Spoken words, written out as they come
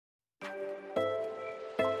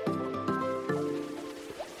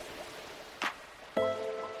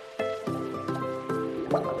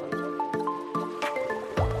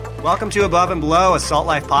Welcome to Above and Below, a Salt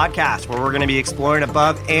Life podcast, where we're going to be exploring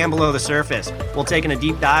above and below the surface. We'll take a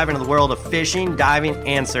deep dive into the world of fishing, diving,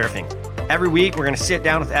 and surfing. Every week, we're going to sit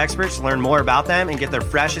down with experts to learn more about them and get their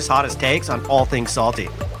freshest, hottest takes on all things salty.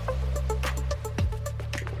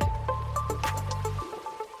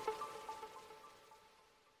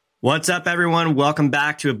 What's up, everyone? Welcome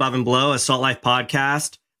back to Above and Below, a Salt Life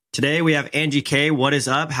podcast. Today, we have Angie K. What is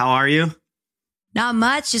up? How are you? Not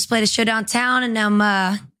much. Just played a show downtown, and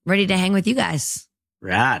I'm ready to hang with you guys.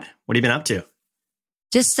 Rad. What have you been up to?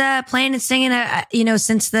 Just playing and singing.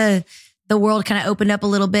 Since the world kind of opened up a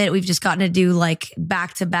little bit, we've just gotten to do like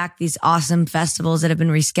back to back these awesome festivals that have been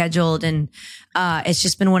rescheduled, and it's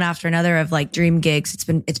just been one after another of like dream gigs.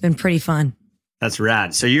 It's been pretty fun. That's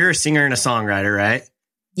rad. So you're a singer and a songwriter, right?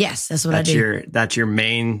 Yes, that's what I do. That's your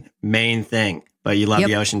main thing. But you love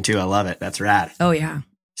the ocean too. I love it. That's rad. Oh yeah.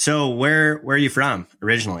 So where are you from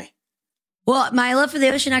originally? Well, my love for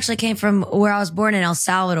the ocean actually came from where I was born in El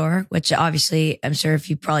Salvador, which obviously I'm sure if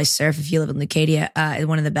you probably surf, if you live in Leucadia, is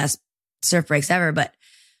one of the best surf breaks ever, but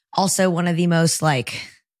also one of the most like,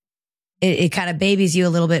 it kind of babies you a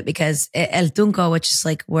little bit because El Tunco, which is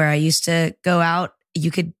like where I used to go out, you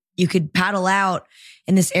could paddle out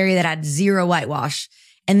in this area that had zero whitewash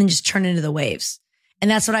and then just turn into the waves. And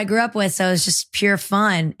that's what I grew up with. So it was just pure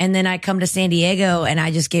fun. And then I come to San Diego and I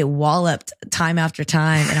just get walloped time after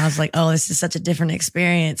time. And I was like, oh, this is such a different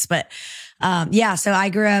experience. But so I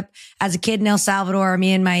grew up as a kid in El Salvador.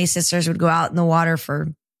 Me and my sisters would go out in the water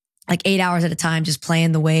for like 8 hours at a time, just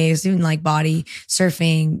playing the waves, doing like body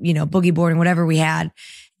surfing, boogie boarding, whatever we had.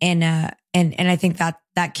 And I think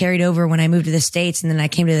that carried over when I moved to the States. And then I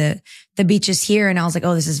came to the beaches here and I was like,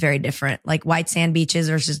 oh, this is very different. Like white sand beaches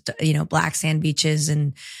versus, black sand beaches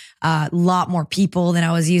and a lot more people than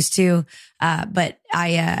I was used to. But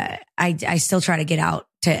I still try to get out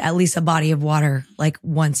to at least a body of water like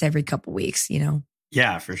once every couple weeks,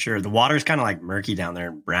 Yeah, for sure. The water's kind of like murky down there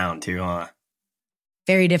and brown too, huh?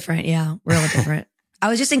 Very different. Yeah. Real different. I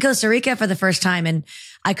was just in Costa Rica for the first time and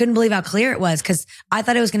I couldn't believe how clear it was because I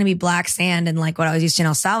thought it was going to be black sand and like what I was used to in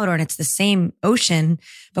El Salvador, and it's the same ocean,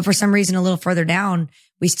 but for some reason a little further down,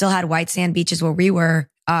 we still had white sand beaches where we were,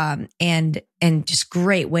 and just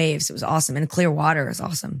great waves. It was awesome, and clear water is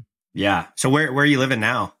awesome. Yeah. So where are you living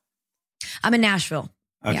now? I'm in Nashville.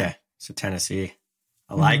 Okay. Yeah. So Tennessee.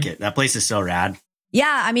 I like it. That place is so rad.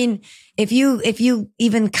 Yeah, I mean, if you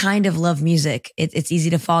even kind of love music, it's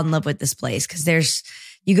easy to fall in love with this place because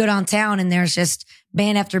you go downtown and there's just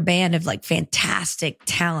band after band of like fantastic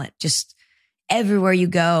talent just everywhere you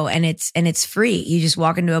go, and it's free. You just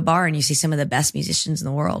walk into a bar and you see some of the best musicians in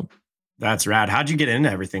the world. That's rad. How'd you get into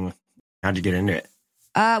everything? How'd you get into it?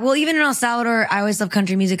 Well, even in El Salvador, I always loved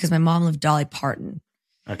country music because my mom loved Dolly Parton.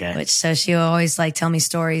 Okay. So she would always like tell me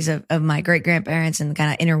stories of my great grandparents and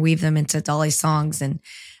kind of interweave them into Dolly's songs. And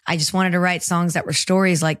I just wanted to write songs that were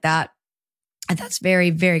stories like that. And that's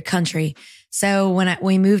very, very country. So when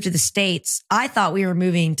we moved to the States, I thought we were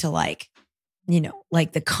moving to like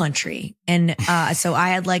the country. And so I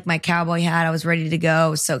had like my cowboy hat. I was ready to go. I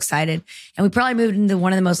was so excited. And we probably moved into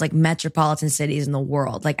one of the most like metropolitan cities in the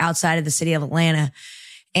world, like outside of the city of Atlanta.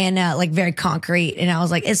 And like very concrete. And I was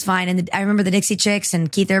like, it's fine. And I remember the Dixie Chicks and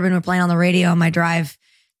Keith Urban were playing on the radio on my drive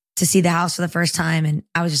to see the house for the first time. And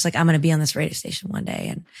I was just like, I'm going to be on this radio station one day.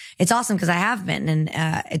 And it's awesome because I have been. And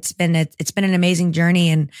it's been an amazing journey.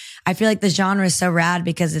 And I feel like the genre is so rad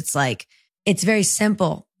because it's like, it's very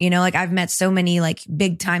simple. Like I've met so many like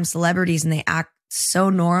big time celebrities and they act so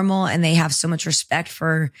normal and they have so much respect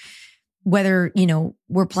for whether,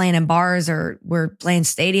 we're playing in bars or we're playing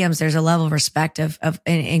stadiums. There's a level of respect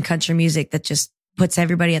in country music that just puts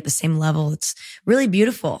everybody at the same level. It's really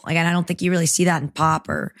beautiful. Like, and I don't think you really see that in pop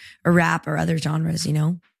or rap or other genres,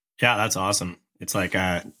 Yeah, that's awesome. It's like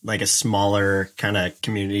a smaller kind of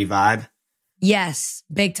community vibe. Yes,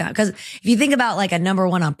 big time. Because if you think about like a number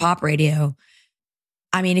one on pop radio,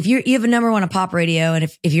 I mean, if you have a number one on pop radio and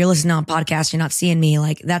if you're listening on podcasts, you're not seeing me,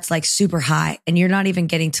 like that's like super high. And you're not even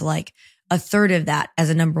getting to like a third of that as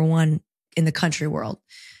a number one in the country world.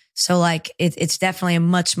 So like it's definitely a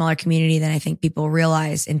much smaller community than I think people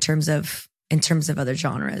realize in terms of other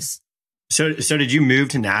genres. So did you move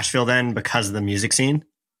to Nashville then because of the music scene?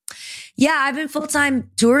 Yeah, I've been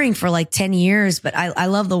full-time touring for like 10 years, but I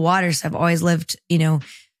love the water. So I've always lived,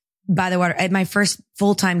 by the water. My first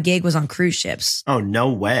full-time gig was on cruise ships. Oh,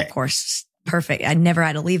 no way. Of course. Perfect. I never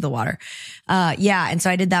had to leave the water. And so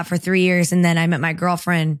I did that for 3 years. And then I met my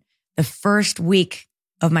girlfriend the first week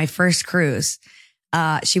of my first cruise.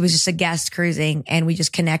 She was just a guest cruising and we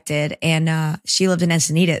just connected, and she lived in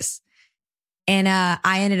Encinitas. And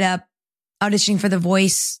I ended up auditioning for The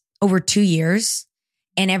Voice over 2 years.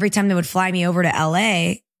 And every time they would fly me over to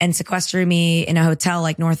LA and sequester me in a hotel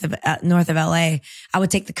like north of LA, I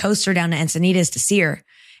would take the coaster down to Encinitas to see her.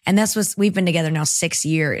 And we've been together now 6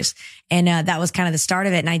 years. And that was kind of the start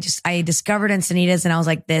of it. And I discovered Encinitas and I was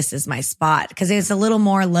like, this is my spot. Cause it's a little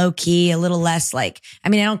more low key, a little less like, I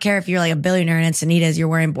mean, I don't care if you're like a billionaire in Encinitas, you're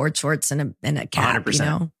wearing board shorts and a cap, 100%. you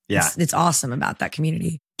know? Yeah. It's awesome about that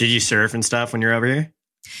community. Did you surf and stuff when you're over here?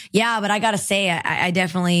 Yeah, but I gotta say, I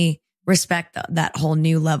definitely respect that whole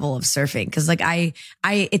new level of surfing. Cause like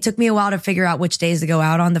it took me a while to figure out which days to go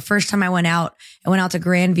out on. The first time I went out to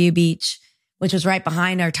Grandview Beach, which was right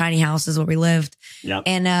behind our tiny houses where we lived. Yep.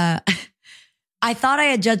 And I thought I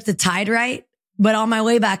had judged the tide right, but on my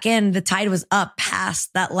way back in, the tide was up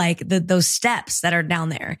past that, like those steps that are down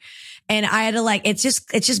there. And I had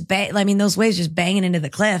to I mean, those waves just banging into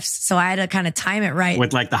the cliffs. So I had to kind of time it right.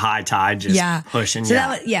 With like the high tide just pushing. So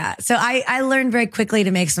So I learned very quickly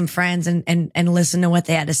to make some friends and listen to what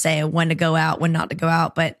they had to say, when to go out, when not to go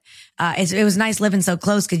out. But it was nice living so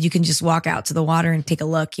close because you can just walk out to the water and take a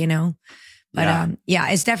look, you know? But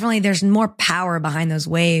it's definitely, there's more power behind those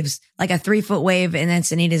waves. Like a 3-foot wave in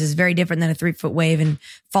Encinitas is very different than a 3-foot wave in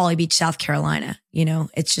Folly Beach, South Carolina. You know,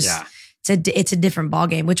 it's just, it's a different ball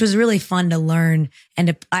game, which was really fun to learn.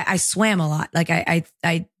 And I swam a lot. Like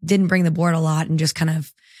I didn't bring the board a lot and just kind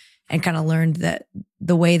of learned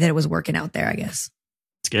the way that it was working out there, I guess.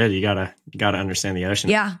 It's good. You gotta understand the ocean.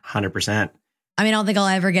 Yeah. 100%. I mean, I don't think I'll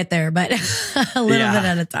ever get there, but a little bit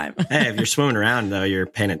at a time. Hey, if you're swimming around though, you're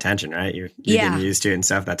paying attention, right? You're getting used to it and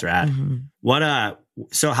stuff. That's rad. Mm-hmm.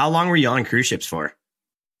 So how long were you on cruise ships for?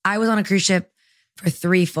 I was on a cruise ship for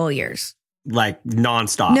 3 full years. Like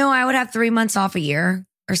nonstop? No, I would have 3 months off a year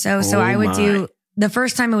or so. So I would do, the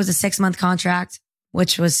first time it was a 6-month contract,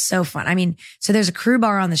 which was so fun. I mean, so there's a crew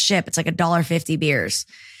bar on the ship. It's like $1.50 beers.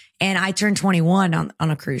 And I turned 21 on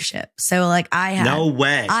a cruise ship. So like no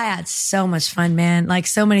way. I had so much fun, man. Like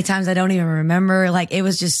so many times I don't even remember. Like it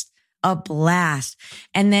was just a blast.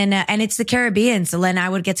 And then, and it's the Caribbean. So then I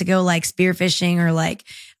would get to go like spearfishing, or like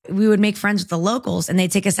we would make friends with the locals and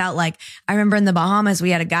they'd take us out. Like I remember in the Bahamas,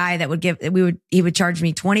 we had a guy that he would charge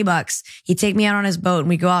me $20. He'd take me out on his boat and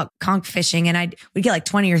we'd go out conch fishing, and we'd get like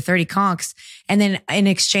 20 or 30 conchs. And then in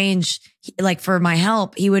exchange, like for my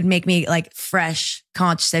help, he would make me like fresh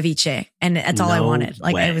conch ceviche. And that's all I wanted.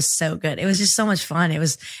 Like it was so good. It was just so much fun.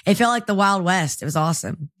 It felt like the Wild West. It was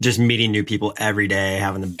awesome. Just meeting new people every day,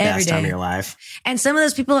 having the best time of your life. And some of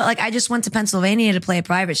those people, like I just went to Pennsylvania to play a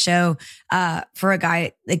private show for a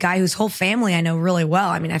guy whose whole family I know really well.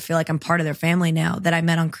 I mean, I feel like I'm part of their family now, that I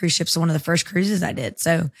met on cruise ships. One of the first cruises I did.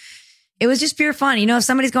 So it was just pure fun. You know, if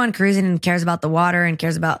somebody's going cruising and cares about the water and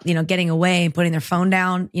cares about, you know, getting away and putting their phone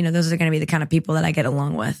down, you know, those are going to be the kind of people that I get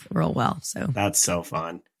along with real well. So that's so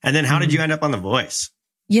fun. And then how did you end up on The Voice?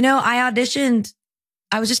 You know, I auditioned.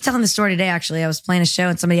 I was just telling the story today, actually. I was playing a show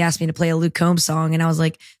and somebody asked me to play a Luke Combs song. And I was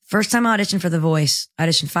like, first time I auditioned for The Voice, I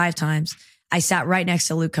auditioned 5 times. I sat right next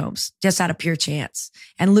to Luke Combs, just out of pure chance.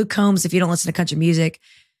 And Luke Combs, if you don't listen to country music,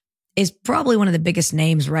 is probably one of the biggest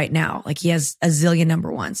names right now. Like he has a zillion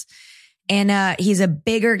number ones. And he's a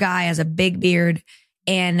bigger guy, has a big beard,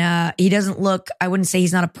 and he doesn't look, I wouldn't say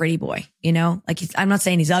he's not a pretty boy, you know? Like I'm not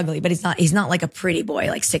saying he's ugly, but he's not like a pretty boy,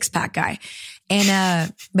 like 6-pack guy.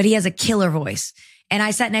 And but he has a killer voice. And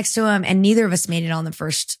I sat next to him, and neither of us made it on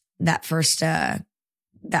that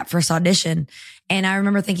first audition. And I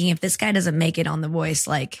remember thinking, if this guy doesn't make it on The Voice,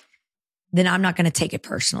 like, then I'm not going to take it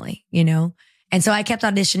personally, you know? And so I kept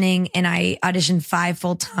auditioning, and I auditioned 5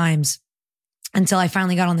 full times until I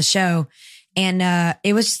finally got on the show. And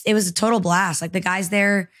it was a total blast. Like the guys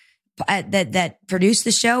there that produce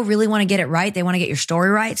the show really want to get it right. They want to get your story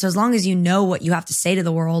right. So as long as you know what you have to say to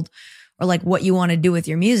the world, or like what you want to do with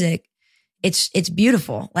your music, it's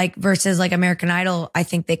beautiful. Like versus like American Idol, I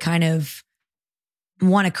think they kind of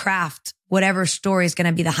want to craft whatever story is going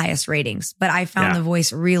to be the highest ratings. But I found The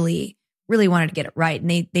Voice really wanted to get it right.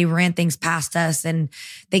 And they ran things past us, and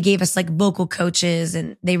they gave us like vocal coaches,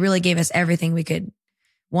 and they really gave us everything we could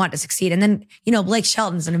want to succeed. And then, you know, Blake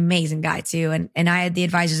Shelton's an amazing guy too. And I had the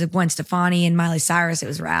advisors of Gwen Stefani and Miley Cyrus. It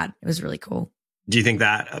was rad. It was really cool. Do you think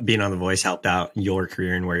that being on The Voice helped out your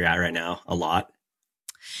career and where you're at right now a lot?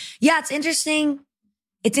 Yeah, it's interesting.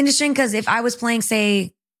 It's interesting because if I was playing,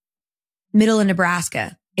 say, middle of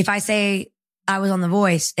Nebraska, if I say I was on The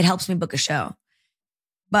Voice, it helps me book a show.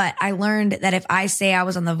 But I learned that if I say I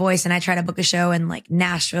was on The Voice and I try to book a show in like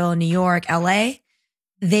Nashville, New York, LA,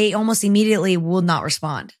 they almost immediately will not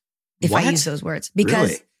respond if I use those words.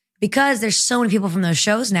 Because there's so many people from those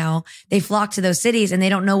shows now, they flock to those cities and they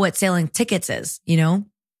don't know what selling tickets is, you know?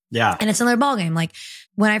 Yeah. And it's another ballgame. Like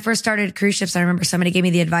when I first started cruise ships, I remember somebody gave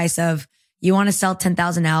me the advice of, you want to sell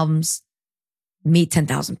 10,000 albums, meet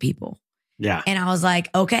 10,000 people. Yeah. And I was like,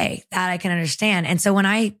 okay, that I can understand. And so when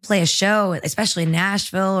I play a show, especially in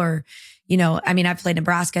Nashville or, I've played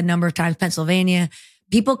Nebraska a number of times, Pennsylvania,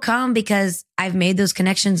 people come because I've made those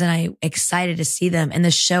connections and I'm excited to see them. And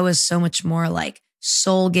the show is so much more like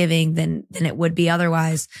soul giving than it would be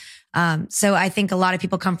otherwise. So I think a lot of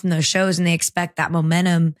people come from those shows and they expect that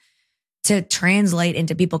momentum to translate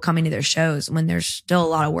into people coming to their shows when there's still a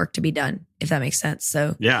lot of work to be done, if that makes sense.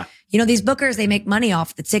 So, yeah, these bookers, they make money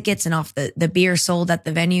off the tickets and off the beer sold at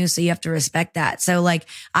the venue. So you have to respect that. So like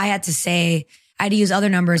I had to use other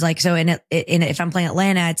numbers. Like, so if I'm playing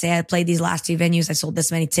Atlanta, I'd say I played these last 2 venues. I sold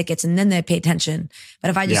this many tickets and then they pay attention.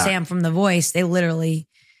 But if I just say I'm from The Voice, they literally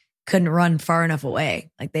couldn't run far enough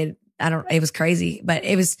away. Like it was crazy, but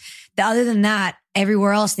other than that,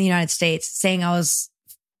 everywhere else in the United States saying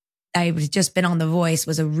I've just been on The Voice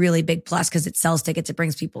was a really big plus because it sells tickets. It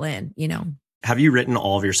brings people in, Have you written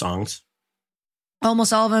all of your songs?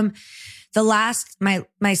 Almost all of them.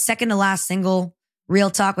 My second to last single, Real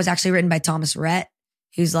Talk, was actually written by Thomas Rhett,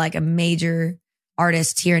 who's like a major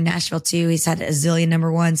artist here in Nashville too. He's had a zillion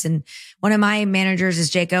number ones. And one of my managers is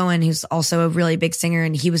Jake Owen, who's also a really big singer.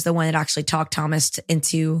 And he was the one that actually talked Thomas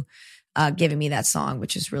into giving me that song,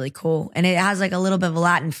 which is really cool. And it has like a little bit of a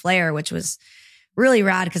Latin flair, which was really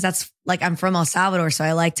rad because that's like, I'm from El Salvador. So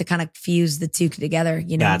I like to kind of fuse the two together,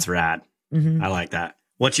 That's rad. Mm-hmm. I like that.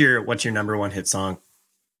 What's your number one hit song?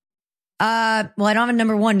 Well, I don't have a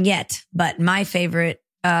number one yet, but my favorite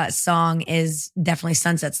song is definitely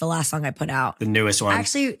Sunset's the last song I put out. The newest one.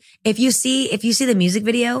 Actually, if you see the music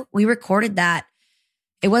video, we recorded that.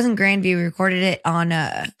 It wasn't Grandview. We recorded it on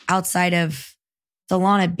outside of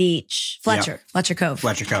Solana Beach, Fletcher Cove.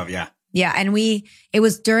 Fletcher Cove, yeah. Yeah. And it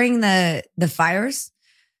was during the fires.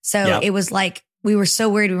 So It was like, we were so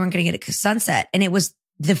worried we weren't going to get a sunset. And it was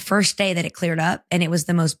the first day that it cleared up and it was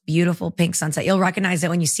the most beautiful pink sunset. You'll recognize it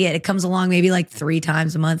when you see it. It comes along maybe like 3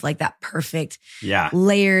 times a month, like that perfect,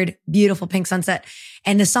 layered, beautiful pink sunset.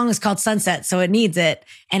 And the song is called Sunset. So it needs it.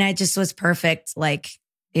 And it just was perfect. Like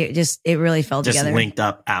it really fell together. Just linked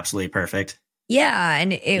up absolutely perfect. Yeah.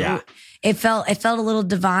 And it felt a little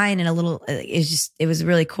divine and it was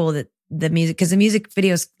really cool that the music, because the music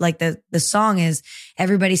videos, like the song is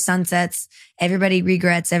everybody sunsets, everybody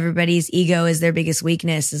regrets, everybody's ego is their biggest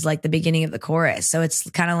weakness is like the beginning of the chorus. So it's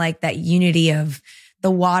kind of like that unity of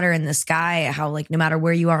the water and the sky, how like no matter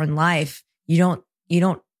where you are in life, you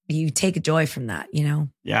take joy from that,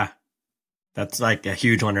 Yeah. That's like a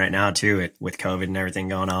huge one right now too, with COVID and everything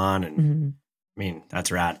going on. And I mean,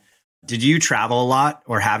 that's rad. Did you travel a lot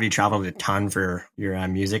or have you traveled a ton for your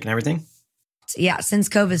music and everything? Yeah, since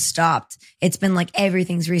COVID stopped, it's been like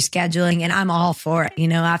everything's rescheduling and I'm all for it,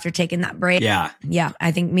 after taking that break. Yeah. Yeah,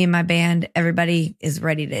 I think me and my band, everybody is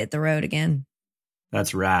ready to hit the road again.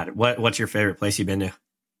 That's rad. What's your favorite place you've been to?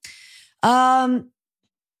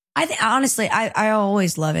 I think honestly, I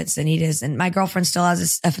always love Encinitas, and my girlfriend still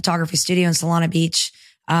has a photography studio in Solana Beach.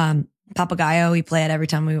 Papagayo, we play it every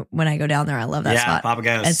time when I go down there. I love that spot. Yeah,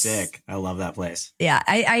 Papagayo's sick. I love that place. Yeah,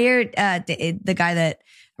 I hear the guy that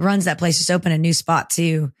runs that place just opened a new spot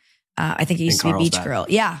too. I think it used to be Beach Grill.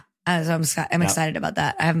 Yeah. So I'm excited about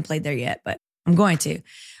that. I haven't played there yet, but I'm going to.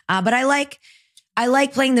 But I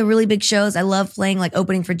like playing the really big shows. I love playing like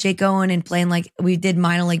opening for Jake Owen and playing like we did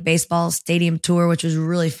minor league baseball stadium tour, which was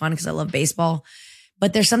really fun because I love baseball.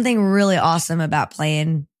 But there's something really awesome about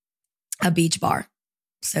playing a beach bar.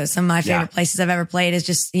 So some of my favorite places I've ever played is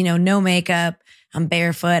just, no makeup. I'm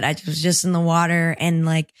barefoot. I was just in the water and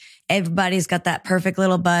like everybody's got that perfect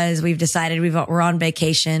little buzz. We've decided we're on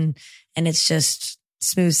vacation and it's just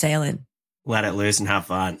smooth sailing. Let it loose and have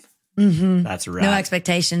fun. Mm-hmm. That's right. No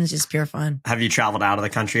expectations, just pure fun. Have you traveled out of the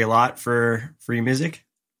country a lot for your music?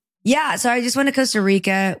 Yeah. So I just went to Costa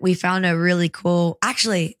Rica. We found a really cool,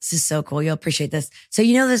 actually, this is so cool. You'll appreciate this. So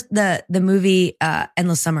the movie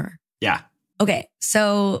Endless Summer? Yeah. Okay.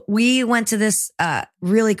 So we went to this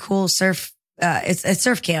really cool surf it's a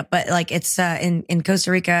surf camp, but like it's in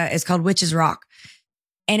Costa Rica. It's called Witches Rock.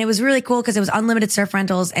 And it was really cool because it was unlimited surf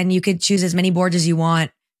rentals and you could choose as many boards as you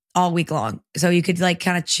want all week long. So you could like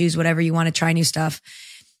kind of choose whatever you want to try new stuff.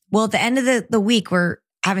 Well, at the end of the week, we're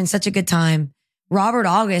having such a good time. Robert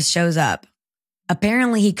August shows up.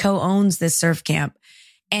 Apparently he co-owns this surf camp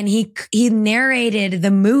and he narrated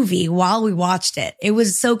the movie while we watched it. It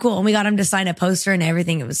was so cool. And we got him to sign a poster and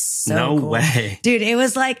everything. It was so cool. No way. Dude, it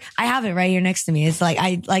was like, I have it right here next to me. It's like,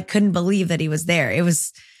 I like couldn't believe that he was there. It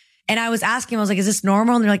was, and I was asking him, I was like, is this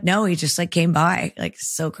normal? And they're like, no, he just like came by. Like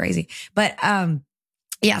so crazy. But,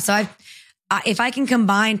 yeah, so if I can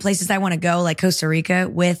combine places I want to go like Costa Rica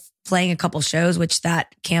with playing a couple shows, which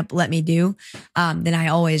that camp let me do, then I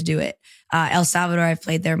always do it. El Salvador, I've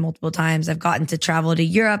played there multiple times. I've gotten to travel to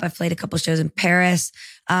Europe. I've played a couple shows in Paris.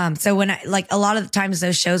 So when I like a lot of the times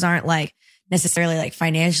those shows aren't like necessarily like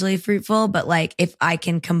financially fruitful, but like if I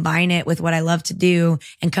can combine it with what I love to do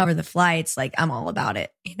and cover the flights, like I'm all about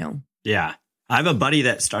it, you know? Yeah. I have a buddy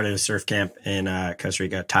that started a surf camp in Costa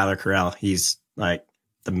Rica, Tyler Carell. He's like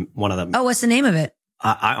one of them. Oh, what's the name of it?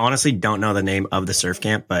 I honestly don't know the name of the surf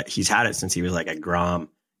camp, but he's had it since he was like a Grom.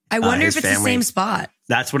 I wonder if it's the same spot.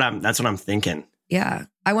 That's what I'm thinking. Yeah.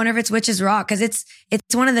 I wonder if it's Witches Rock. Cause it's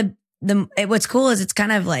one of what's cool is it's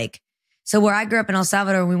kind of like, so where I grew up in El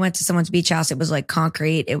Salvador, we went to someone's beach house. It was like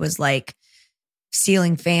concrete. It was like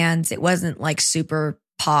ceiling fans. It wasn't like super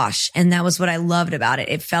posh. And that was what I loved about it.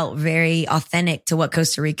 It felt very authentic to what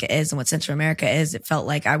Costa Rica is and what Central America is. It felt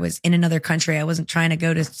like I was in another country. I wasn't trying to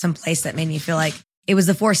go to some place that made me feel like it was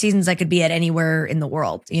the Four Seasons I could be at anywhere in the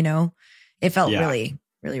world. You know, it felt really,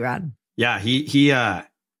 really rad. Yeah. He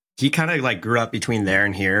kind of like grew up between there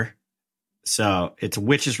and here. So it's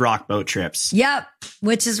Witches Rock boat trips. Yep.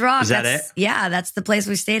 Witches Rock. Is that it? Yeah. That's the place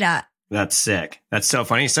we stayed at. That's sick. That's so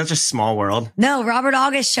funny. It's such a small world. No, Robert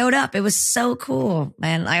August showed up. It was so cool,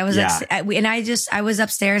 man. I was, I was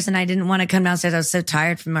upstairs and I didn't want to come downstairs. I was so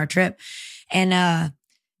tired from our trip.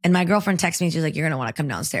 And my girlfriend texted me. She was like, "You're going to want to come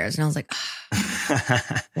downstairs." And I was like,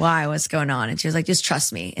 "Why? What's going on?" And she was like, "Just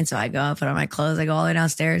trust me." And so I go, put on my clothes. I go all the way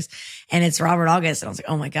downstairs and it's Robert August. And I was like,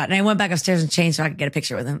 "Oh my God." And I went back upstairs and changed so I could get a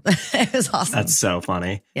picture with him. It was awesome. That's so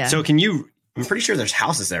funny. Yeah. So I'm pretty sure there's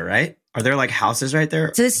houses there, right? Are there like houses right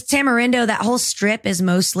there? So this Tamarindo, that whole strip is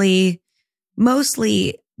mostly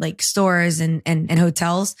like stores and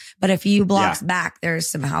hotels. But a few blocks back, there's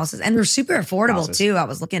some houses and they're super affordable too. I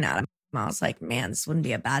was looking at them. I was like, man, this wouldn't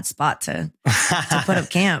be a bad spot to put up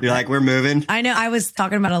camp. You're like, we're moving. I know. I was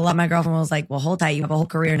talking about it a lot. My girlfriend was like, well, hold tight. You have a whole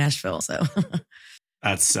career in Nashville. So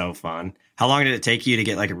that's so fun. How long did it take you to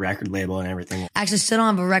get like a record label and everything? Actually, still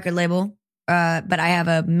don't have a record label, but I have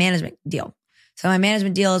a management deal. So my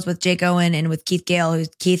management deal is with Jake Owen and with Keith Gale,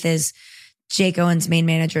 Keith is Jake Owen's main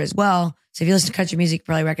manager as well. So if you listen to country music, you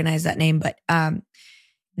probably recognize that name. But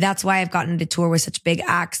that's why I've gotten to tour with such big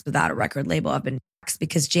acts without a record label. I've been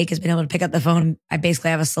because Jake has been able to pick up the phone. I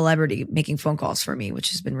basically have a celebrity making phone calls for me,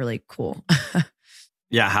 which has been really cool.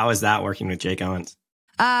 Yeah. How is that working with Jake Owens?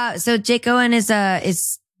 So Jake Owen is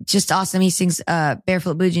just awesome. He sings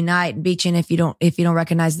Barefoot Bougie Night and Beachin'. If you don't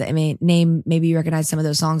recognize the name, maybe you recognize some of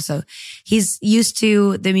those songs. So he's used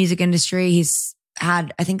to the music industry. He's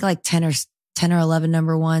had, I think, like 10 or 11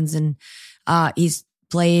 number ones, and he's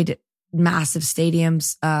played massive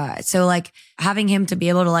stadiums. So like having him to be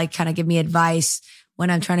able to like kind of give me advice when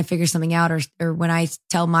I'm trying to figure something out, or when I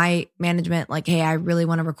tell my management, like, hey, I really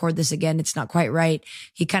want to record this again. It's not quite right.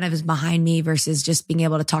 He kind of is behind me versus just being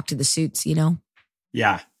able to talk to the suits, you know?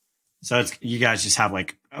 Yeah. So you guys just have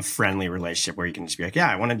like a friendly relationship where you can just be like, yeah,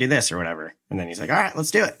 I want to do this or whatever. And then he's like, all right, let's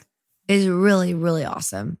do it. It's really, really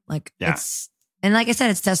awesome. Like and like I said,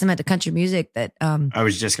 it's testament to country music that, I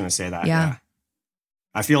was just going to say that. Yeah.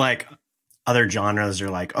 I feel like other genres are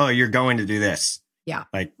like, oh, you're going to do this. Yeah.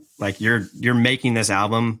 Like you're making this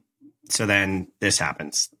album. So then this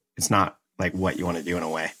happens. It's not like what you want to do in a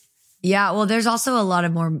way. Yeah. Well, there's also a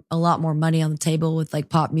lot more money on the table with like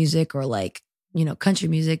pop music or like, you know, country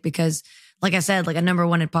music, because like I said, like a number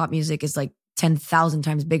one in pop music is like 10,000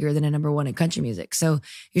 times bigger than a number one in country music. So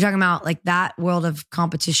you're talking about like that world of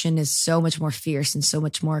competition is so much more fierce and so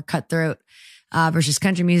much more cutthroat versus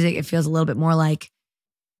country music. It feels a little bit more like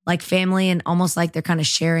family, and almost like they're kind of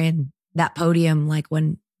sharing that podium. Like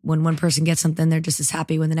when one person gets something, they're just as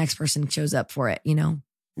happy when the next person shows up for it, you know?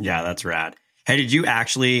 Yeah, that's rad. Hey, did you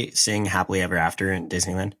actually sing Happily Ever After in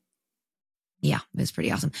Disneyland? Yeah, it was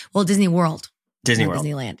pretty awesome. Well, Disney World.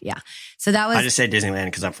 Disneyland. Yeah. So that was, I just say Disneyland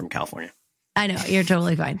because I'm from California. I know, you're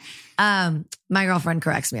totally fine. My girlfriend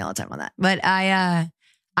corrects me all the time on that, but I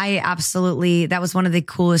absolutely, that was one of the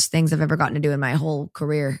coolest things I've ever gotten to do in my whole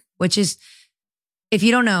career, which is, if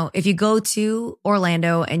you don't know, if you go to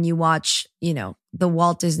Orlando and you watch, you know,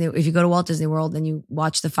 if you go to Walt Disney World and you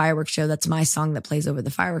watch the fireworks show, that's my song that plays over the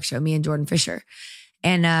fireworks show, me and Jordan Fisher.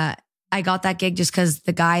 And I got that gig just because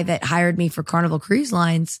the guy that hired me for Carnival Cruise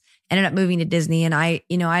Lines ended up moving to Disney. And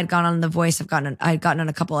I'd gone on The Voice. I'd gotten on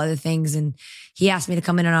a couple other things, and he asked me to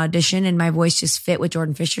come in and audition, and my voice just fit with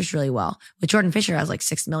Jordan Fisher's really well. But Jordan Fisher has like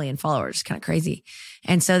 6 million followers, kind of crazy.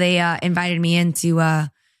 And so they invited me in to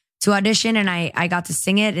audition, and I got to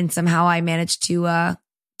sing it, and somehow I managed to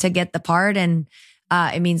get the part. And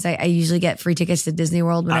it means I usually get free tickets to Disney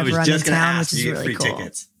World whenever I'm in town, which is really cool.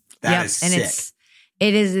 Tickets. That is sick.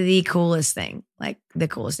 It is the coolest thing, like the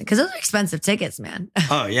coolest thing. Because those are expensive tickets, man.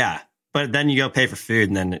 Oh, yeah. But then you go pay for food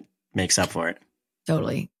and then it makes up for it.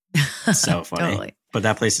 Totally. So funny. Totally. But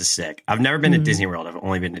that place is sick. I've never been to Disney World. I've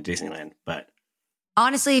only been to Disneyland. But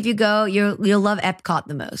honestly, if you go, you'll love Epcot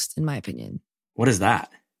the most, in my opinion. what is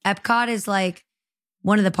that? Epcot is like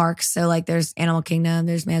one of the parks. So like there's Animal Kingdom,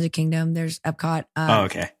 there's Magic Kingdom, there's Epcot. Oh,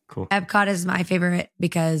 okay. Cool. Epcot is my favorite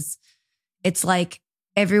because it's like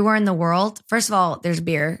everywhere in the world. First of all, there's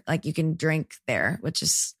beer, like you can drink there, which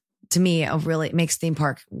is to me it makes theme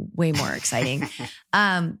park way more exciting.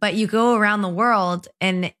 But you go around the world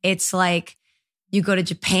and it's like you go to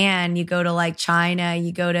Japan, you go to like China,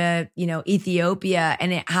 you go to, Ethiopia,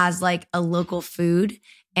 and it has like a local food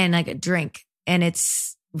and like a drink. And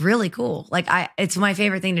it's really cool. Like it's my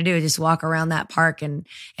favorite thing to do, just walk around that park and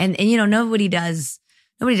nobody does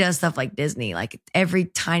stuff like Disney. Like every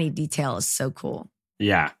tiny detail is so cool.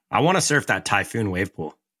 Yeah. I want to surf that Typhoon wave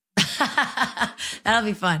pool. That'll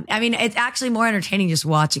be fun. I mean, it's actually more entertaining just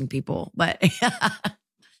watching people, but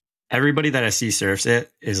everybody that I see surfs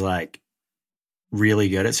it is like really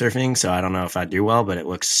good at surfing. So I don't know if I do well, but it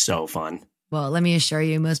looks so fun. Well, let me assure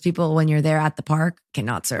you, most people, when you're there at the park,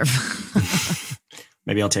 cannot surf.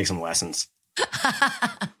 Maybe I'll take some lessons.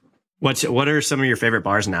 What are some of your favorite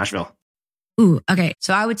bars in Nashville? Ooh, okay.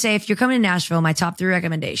 So I would say if you're coming to Nashville, my top 3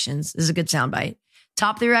 recommendations, this is a good soundbite.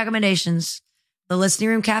 Top 3 recommendations, the Listening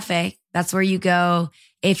Room Cafe. That's where you go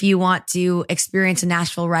if you want to experience a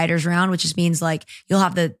Nashville Writers Round, which just means like you'll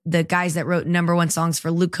have the guys that wrote #1 songs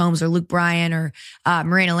for Luke Combs or Luke Bryan or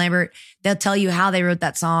Miranda Lambert. They'll tell you how they wrote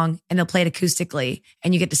that song and they'll play it acoustically.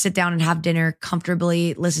 And you get to sit down and have dinner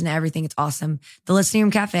comfortably, listen to everything. It's awesome. The Listening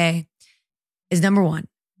Room Cafe is #1.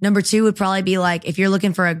 #2 would probably be like, if you're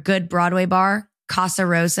looking for a good Broadway bar, Casa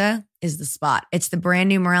Rosa is the spot. It's the brand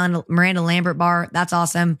new Miranda Lambert bar. That's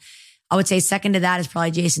awesome. I would say second to that is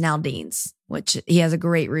probably Jason Aldean's, which he has a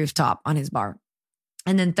great rooftop on his bar.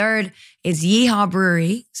 And then third is Yeehaw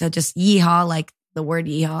Brewery. So just yeehaw, like the word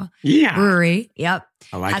yeehaw. Yeah. Brewery. Yep.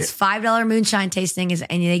 I like has it. $5 moonshine tasting and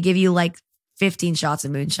they give you like 15 shots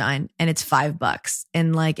of moonshine and it's $5.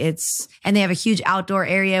 And and they have a huge outdoor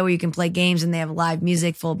area where you can play games and they have live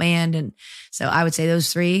music, full band. And so I would say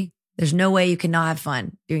those 3, there's no way you cannot have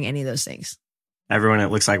fun doing any of those things. Everyone,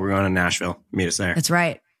 it looks like we're going to Nashville. Meet us there. That's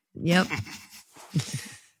right. Yep.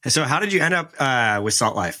 So how did you end up with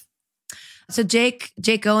Salt Life? So Jake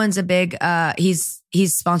Owen's a big, he's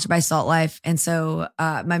sponsored by Salt Life. And so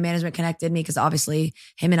my management connected me because obviously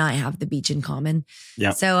him and I have the beach in common.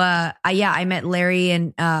 Yeah. So I met Larry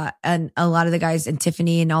and a lot of the guys and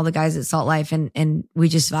Tiffany and all the guys at Salt Life and we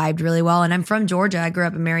just vibed really well. And I'm from Georgia. I grew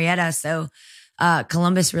up in Marietta. So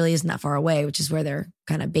Columbus really isn't that far away, which is where their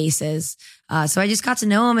kind of base is. So I just got to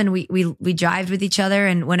know them and we jived with each other.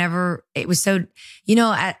 And whenever it was so,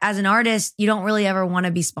 as an artist, you don't really ever want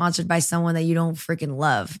to be sponsored by someone that you don't freaking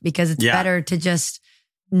love because it's better to just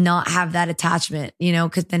not have that attachment,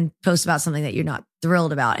 because then post about something that you're not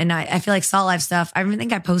thrilled about. And I feel like Salt Life stuff, I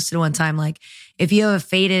think I posted one time, like if you have a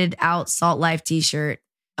faded out Salt Life t-shirt,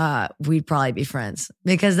 we'd probably be friends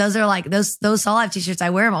because those are like those Salt Life t-shirts. I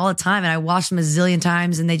wear them all the time and I wash them a zillion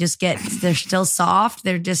times and they're still soft.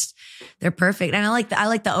 They're perfect. And I like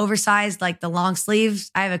the oversized, like the long sleeves.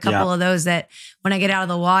 I have a couple of those that when I get out of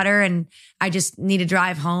the water and I just need to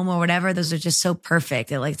drive home or whatever, those are just so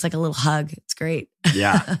perfect. It's like a little hug. It's great.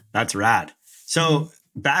 Yeah, that's rad. So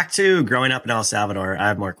back to growing up in El Salvador, I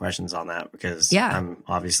have more questions on that because I'm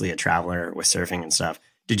obviously a traveler with surfing and stuff.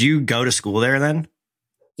 Did you go to school there then?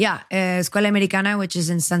 Yeah, Escuela Americana, which is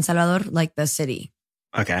in San Salvador, like the city.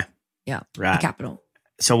 Okay. Yeah, right. The capital.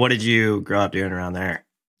 So what did you grow up doing around there?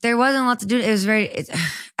 There wasn't a lot to do. It was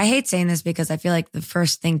I hate saying this because I feel like the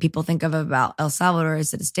first thing people think of about El Salvador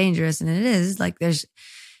is that it's dangerous, and it is. Like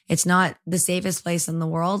it's not the safest place in the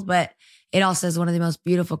world, but it also is one of the most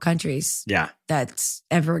beautiful countries that's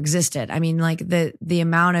ever existed. I mean, like the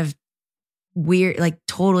amount of weird, like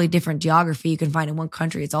totally different geography you can find in one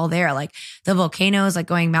country. It's all there. Like the volcanoes, like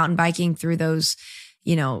going mountain biking through those,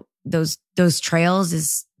 those trails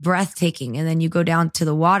is breathtaking. And then you go down to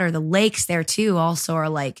the water, the lakes there too also are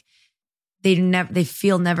like, they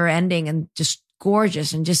feel never ending and just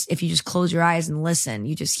gorgeous. And just, if you just close your eyes and listen,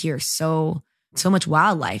 you just hear so much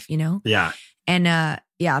wildlife, Yeah. And,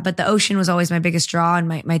 but the ocean was always my biggest draw. And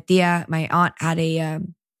my aunt had a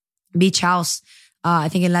beach house, I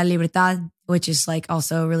think in La Libertad, which is like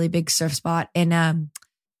also a really big surf spot. And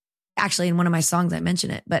actually in one of my songs, I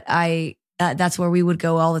mention it, but that's where we would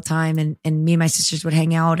go all the time. And me and my sisters would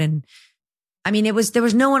hang out. And I mean, there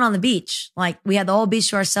was no one on the beach. Like we had the whole beach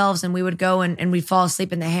to ourselves, and we would go and we'd fall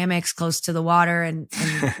asleep in the hammocks close to the water. And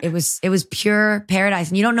it was pure paradise.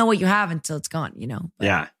 And you don't know what you have until it's gone, you know? But,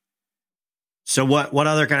 yeah. So what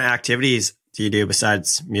other kind of activities do you do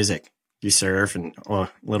besides music? Do you surf and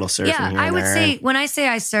little surfing? Yeah, here I and would there? say when I say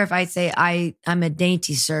I surf, I'd say I'm a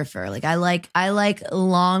dainty surfer. Like I like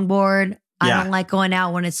longboard. I Yeah. don't like going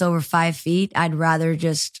out when it's over 5 feet. I'd rather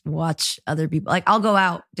just watch other people. Like I'll go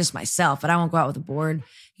out just myself, but I won't go out with a board.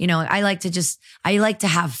 You know, I like to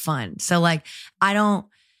have fun. So like I'm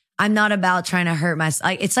not about trying to hurt myself.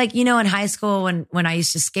 Like it's like, you know, in high school when I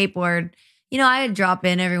used to skateboard, you know, I'd drop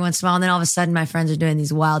in every once in a while, and then all of a sudden my friends are doing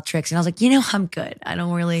these wild tricks. And I was like, you know, I'm good. I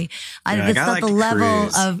don't really, it's not like the to level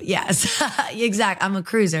cruise. of, yes, exactly. I'm a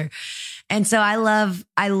cruiser. And so I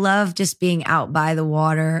love just being out by the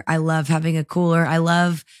water. I love having a cooler. I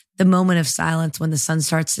love the moment of silence when the sun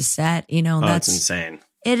starts to set. You know, That's insane.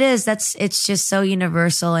 It is. It's just so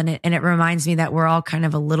universal, and it reminds me that we're all kind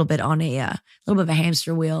of a little bit on a little bit of a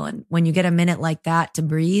hamster wheel. And when you get a minute like that to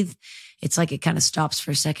breathe, it's like it kind of stops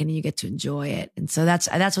for a second and you get to enjoy it. And so that's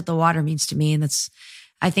what the water means to me. And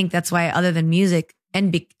I think that's why, other than music, I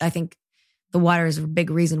think the water is a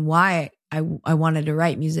big reason why I wanted to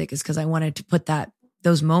write music, is because I wanted to put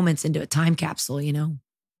those moments into a time capsule, you know?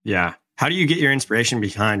 Yeah. How do you get your inspiration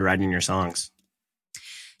behind writing your songs?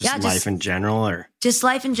 Just life in general, or just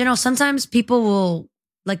life in general. Sometimes people will,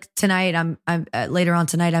 like tonight, I'm later on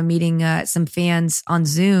tonight, I'm meeting some fans on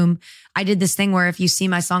Zoom. I did this thing where if you see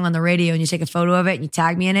my song on the radio and you take a photo of it and you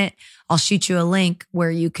tag me in it, I'll shoot you a link where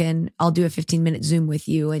I'll do a 15-minute Zoom with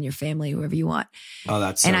you and your family, whoever you want. Oh,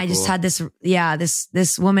 that's so and I just had this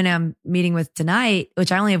woman I'm meeting with tonight,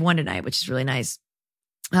 which I only have one tonight, which is really nice.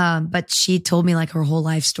 But she told me like her whole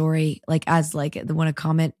life story, like as like the one a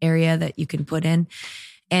comment area that you can put in.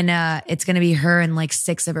 And it's going to be her and like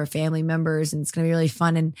 6 of her family members. And it's going to be really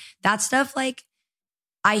fun. And that stuff, like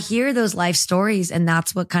I hear those life stories, and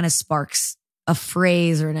that's what kind of sparks a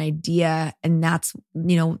phrase or an idea. And that's,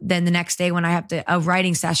 you know, then the next day when I have a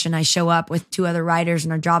writing session, I show up with 2 other writers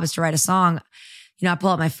and our job is to write a song. You know, I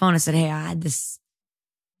pull out my phone and said, hey, I had this.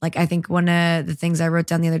 Like, I think one of the things I wrote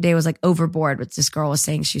down the other day was like overboard, which this girl was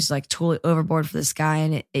saying she's like totally overboard for this guy.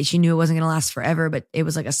 And she knew it wasn't going to last forever, but it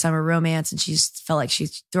was like a summer romance, and she just felt like she'd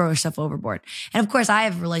throw herself overboard. And of course I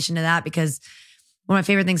have a relation to that, because one of my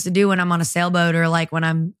favorite things to do when I'm on a sailboat or like when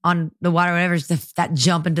I'm on the water, whatever, is that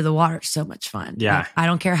jump into the water is so much fun. Yeah. Like, I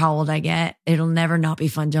don't care how old I get. It'll never not be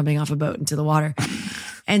fun jumping off a boat into the water.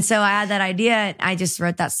 And so I had that idea, and I just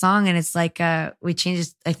wrote that song, and it's like, we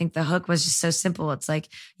changed, I think the hook was just so simple. It's like,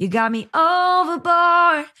 you got me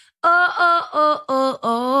overboard,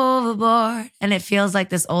 overboard. And it feels like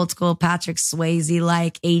this old school Patrick Swayze,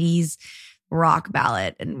 like 80s rock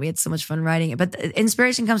ballad. And we had so much fun writing it, but the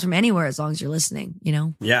inspiration comes from anywhere as long as you're listening, you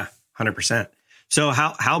know? Yeah, 100%. So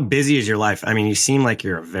how busy is your life? I mean, you seem like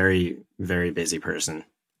you're a very, very busy person.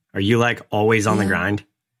 Are you like always on the grind?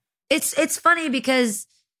 It's funny because,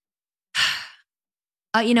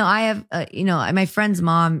 you know, I have, you know, my friend's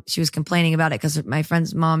mom, she was complaining about it because my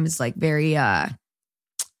friend's mom is like very, I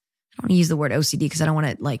don't want to use the word OCD because I don't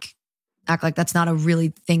want to like act like that's not a really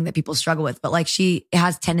thing that people struggle with. But like she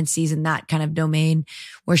has tendencies in that kind of domain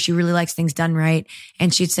where she really likes things done right.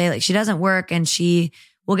 And she'd say like she doesn't work, and she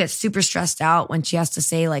will get super stressed out when she has to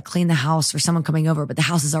say like clean the house for someone coming over, but the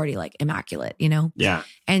house is already like immaculate, you know? Yeah.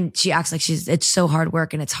 And she acts like it's so hard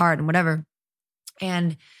work and it's hard and whatever.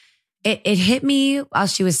 And it hit me while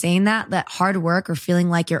she was saying that hard work or feeling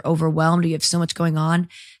like you're overwhelmed or you have so much going on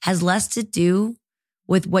has less to do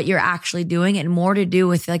with what you're actually doing and more to do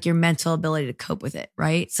with like your mental ability to cope with it.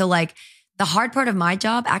 Right. So like the hard part of my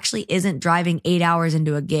job actually isn't driving 8 hours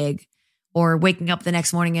into a gig or waking up the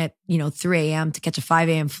next morning at, 3 a.m. to catch a 5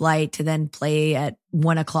 a.m. flight to then play at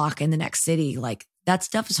 1 o'clock in the next city. Like that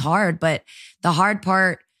stuff is hard, but the hard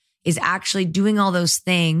part is actually doing all those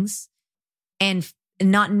things and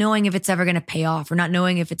not knowing if it's ever going to pay off, or not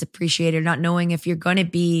knowing if it's appreciated, or not knowing if you're going to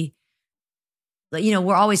be,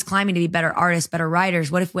 we're always climbing to be better artists, better writers.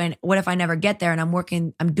 What if I never get there and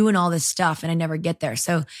I'm doing all this stuff and I never get there?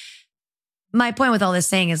 So my point with all this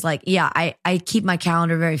saying is like, yeah, I keep my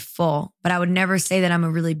calendar very full, but I would never say that I'm a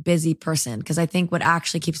really busy person, because I think what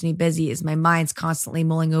actually keeps me busy is my mind's constantly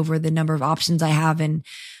mulling over the number of options I have and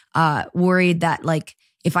worried that like,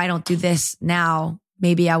 if I don't do this now,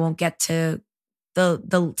 maybe I won't get to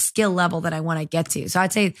the skill level that I want to get to. So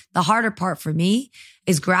I'd say the harder part for me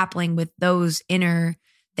is grappling with those inner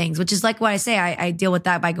things, which is like what I say, I deal with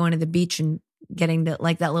that by going to the beach and getting that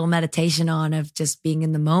little meditation on of just being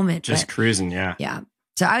in the moment. Just cruising. Yeah. Yeah.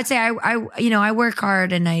 So I would say I work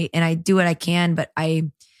hard and I do what I can, but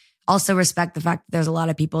also respect the fact that there's a lot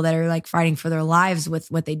of people that are like fighting for their lives with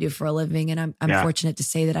what they do for a living. And I'm fortunate to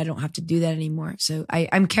say that I don't have to do that anymore. So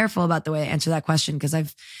I'm careful about the way I answer that question because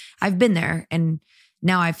I've been there, and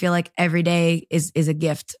now I feel like every day is a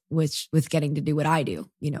gift with getting to do what I do,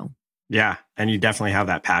 you know? Yeah. And you definitely have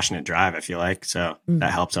that passionate drive, I feel like. So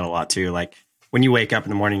that helps out a lot too. Like when you wake up in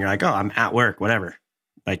the morning, you're like, oh, I'm at work, whatever.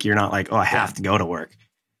 Like you're not like, oh, I have to go to work.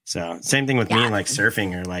 So same thing with me and like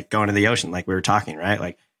surfing or like going to the ocean, like we were talking, right?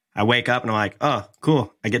 Like I wake up and I'm like, oh,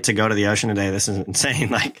 cool. I get to go to the ocean today. This is insane.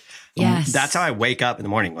 Like that's how I wake up in the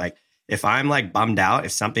morning. Like if I'm like bummed out,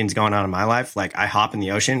 if something's going on in my life, like I hop in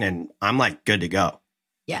the ocean and I'm like good to go.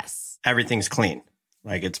 Yes. Everything's clean.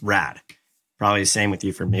 Like it's rad. Probably the same with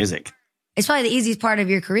you for music. It's probably the easiest part of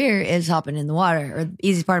your career is hopping in the water, or the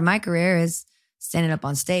easiest part of my career is standing up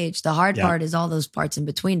on stage. The hard part is all those parts in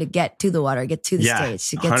between to get to the water, get to the stage,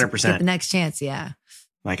 to get 100%. To get the next chance. Yeah.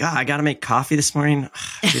 Like, oh, I got to make coffee this morning.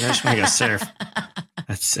 Dude, I just want to go surf.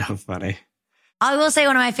 That's so funny. I will say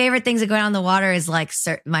one of my favorite things that go on the water is like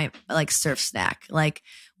my surf snack. Like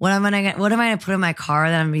what am I gonna put in my car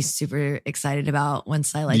that I'm gonna be super excited about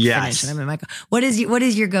once I finish and I'm in my car. What is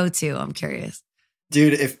your go-to? I'm curious.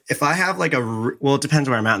 Dude, if I have like well, it depends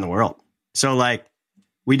where I'm at in the world. So like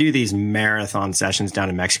we do these marathon sessions down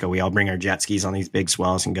in Mexico. We all bring our jet skis on these big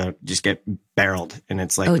swells and go just get barreled. And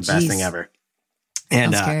it's like the best thing ever.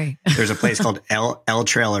 And there's a place called El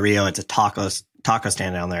Trail Rio. It's a taco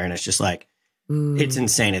stand down there. And it's just like, it's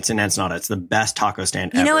insane. It's in Ensenada. It's the best taco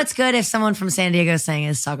stand ever. You know what's good if someone from San Diego is saying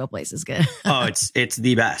his taco place is good. Oh, it's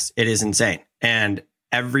the best. It is insane. And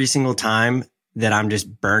every single time that I'm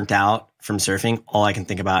just burnt out from surfing, all I can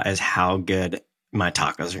think about is how good my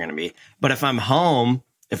tacos are going to be. But if I'm home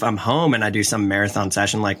and I do some marathon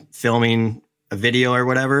session, like filming a video or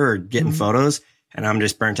whatever, or getting photos, and I'm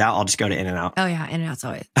just burnt out, I'll just go to In-N-Out. Oh yeah. In-N-Out's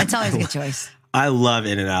it's always a good choice. I love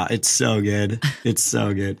In-N-Out. It's so good. It's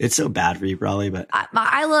so good. It's so bad for you probably, but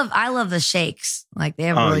I love the shakes. Like they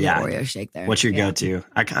have a really good Oreo shake there. What's your go-to?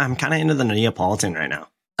 I'm kind of into the Neapolitan right now.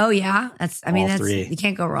 Oh yeah. That's you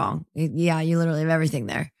can't go wrong. Yeah. You literally have everything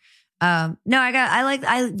there. No,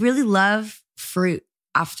 I really love fruit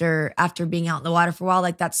after being out in the water for a while,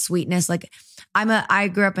 like that sweetness. Like I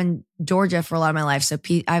grew up in Georgia for a lot of my life. So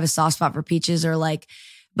I have a soft spot for peaches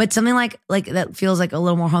but something like that feels like a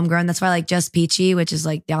little more homegrown. That's why I like Just Peachy, which is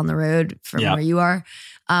like down the road from where you are.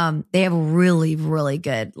 They have really, really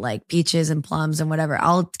good like peaches and plums and whatever.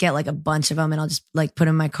 I'll get like a bunch of them and I'll just like put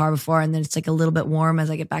them in my car before. And then it's like a little bit warm as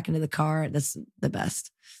I get back into the car. That's the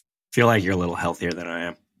best. I feel like you're a little healthier than I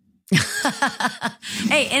am.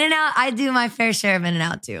 Hey, In-N-Out, I do my fair share of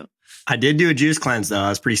In-N-Out too. I did do a juice cleanse though. I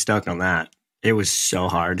was pretty stoked on that. It was so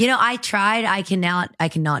hard. You know, I tried. I cannot.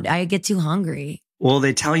 I get too hungry. Well,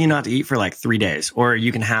 they tell you not to eat for like 3 days, or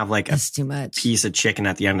you can have like That's too much. Piece of chicken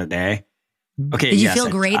at the end of the day. Okay. Did you feel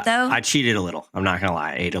great though? I cheated a little. I'm not gonna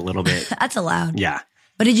lie. I ate a little bit. That's allowed. Yeah.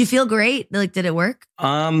 But did you feel great? Like, did it work?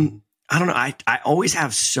 I don't know. I always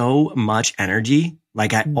have so much energy.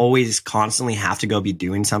 Like I always constantly have to go be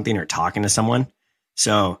doing something or talking to someone.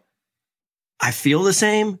 So I feel the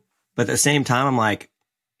same, but at the same time, I'm like,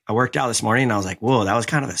 I worked out this morning and I was like, whoa, that was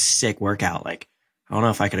kind of a sick workout. Like, I don't know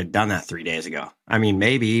if I could have done that 3 days ago. I mean,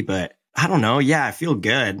 maybe, but I don't know. Yeah, I feel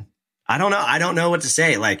good. I don't know. I don't know what to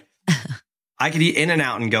say. Like I could eat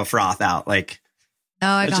In-N-Out and go froth out. Like,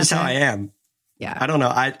 that's just how I am. Yeah. I don't know.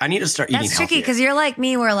 I need to start eating That's tricky healthier. because you're like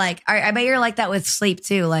me where like, I bet you're like that with sleep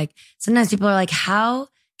too. Like sometimes people are like, how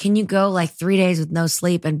can you go like 3 days with no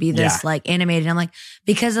sleep and be this like animated? I'm like,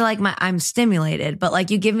 because of like I'm stimulated, but like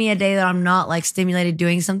you give me a day that I'm not like stimulated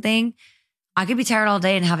doing something, I could be tired all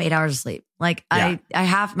day and have 8 hours of sleep. Like I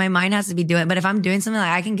have, my mind has to be doing, but if I'm doing something like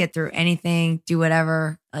I can get through anything, do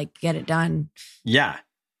whatever, like get it done. Yeah.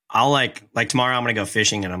 I'll like tomorrow I'm going to go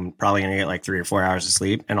fishing and I'm probably going to get like 3 or 4 hours of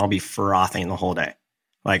sleep and I'll be frothing the whole day.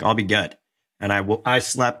 Like I'll be good. And I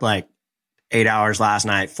slept like 8 hours last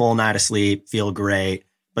night, full night of sleep, feel great.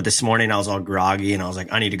 But this morning I was all groggy and I was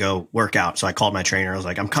like, I need to go work out. So I called my trainer. I was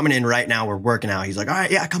like, I'm coming in right now. We're working out. He's like, all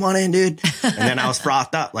right, yeah, come on in, dude. And then I was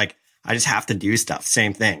frothed up. Like I just have to do stuff.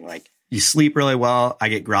 Same thing. Like you sleep really well, I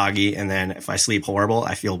get groggy. And then if I sleep horrible,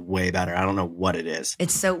 I feel way better. I don't know what it is.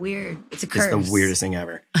 It's so weird. It's a curse. It's the weirdest thing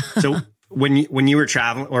ever. So when you were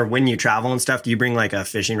traveling or when you travel and stuff, do you bring like a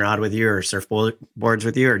fishing rod with you or surfboards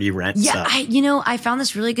with you or do you rent stuff? I found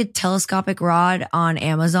this really good telescopic rod on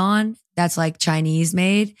Amazon that's like Chinese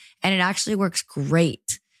made and it actually works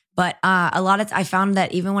great. But I found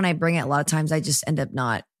that even when I bring it, a lot of times I just end up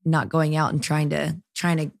not going out and trying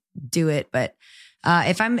to do it. But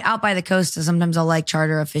If I'm out by the coast, sometimes I'll like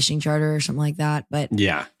charter a fishing charter or something like that. But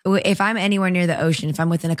Yeah. if I'm anywhere near the ocean, if I'm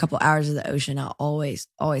within a couple hours of the ocean, I'll always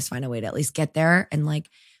find a way to at least get there. And like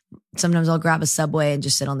sometimes I'll grab a Subway and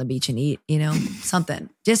just sit on the beach and eat, something.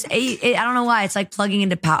 Just eat. I don't know why. It's like plugging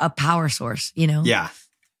into a power source, Yeah.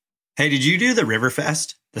 Hey, did you do the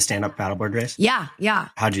Riverfest, the stand-up paddleboard race? Yeah.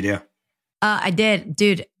 How'd you do? I did,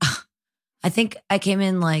 dude. I think I came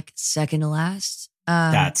in like second to last.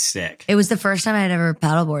 That's sick. It was the first time I had ever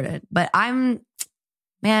paddleboarded, but I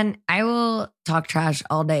will talk trash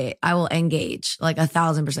all day. I will engage like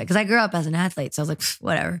 1,000% because I grew up as an athlete. So I was like,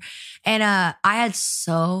 whatever. And I had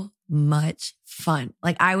so much fun.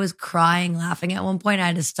 Like I was crying, laughing at one point. I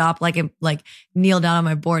had to stop, like kneel down on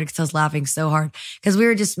my board because I was laughing so hard because we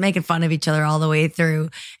were just making fun of each other all the way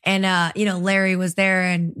through. And, Larry was there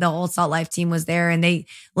and the whole Salt Life team was there and they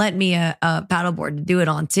lent me a paddleboard to do it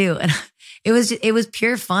on too. And it was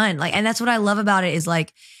pure fun. Like, and that's what I love about it is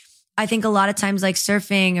like, I think a lot of times like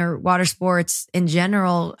surfing or water sports in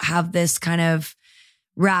general have this kind of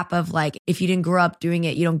rap of like, if you didn't grow up doing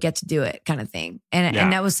it, you don't get to do it kind of thing. And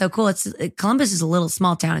that was so cool. Columbus is a little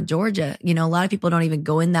small town in Georgia. A lot of people don't even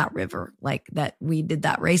go in that river like that we did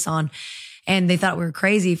that race on. And they thought we were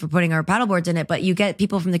crazy for putting our paddleboards in it. But you get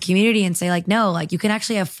people from the community and say like, no, like you can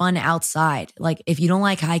actually have fun outside. Like if you don't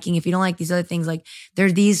like hiking, if you don't like these other things, like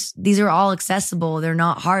these are all accessible. They're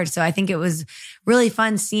not hard. So I think it was really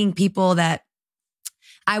fun seeing people that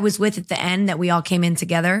I was with at the end that we all came in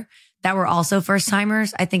together that were also first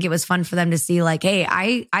timers. I think it was fun for them to see like, hey,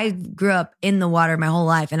 I grew up in the water my whole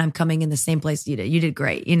life and I'm coming in the same place you did. You did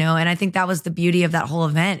great, And I think that was the beauty of that whole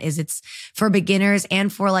event is it's for beginners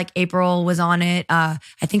and for like April was on it. I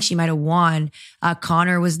think she might've won.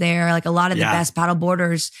 Connor was there. Like a lot of the best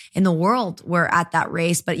paddleboarders in the world were at that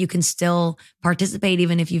race, but you can still participate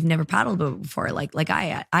even if you've never paddled before. Like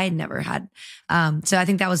I had never had. So I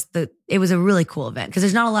think it was a really cool event because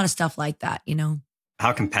there's not a lot of stuff like that,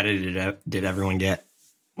 How competitive did everyone get?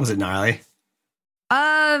 Was it gnarly?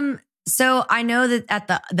 So I know that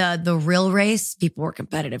at the real race, people were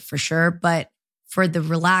competitive for sure. But for the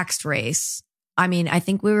relaxed race, I mean, I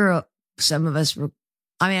think some of us were,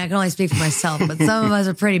 I can only speak for myself, but some of us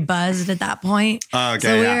are pretty buzzed at that point. Oh,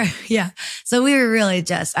 okay. So So we were really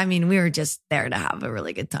we were just there to have a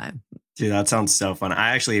really good time. Dude, that sounds so fun. I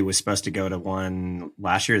actually was supposed to go to one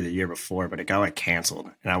last year or the year before, but it got like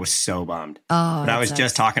canceled and I was so bummed. Oh, but I was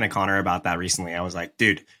just talking to Connor about that recently. I was like,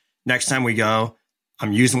 dude, next time we go,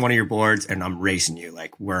 I'm using one of your boards and I'm racing you.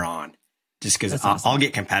 Like we're on just because I'll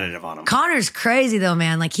get competitive on him. Connor's crazy though,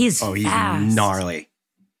 man. Like he's fast. Gnarly.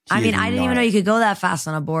 I didn't even know you could go that fast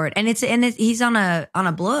on a board and he's on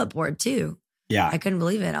a blow up board too. Yeah. I couldn't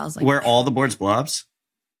believe it. I was like, were all the boards blow ups?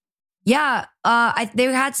 Yeah, they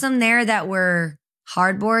had some there that were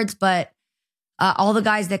hard boards, but all the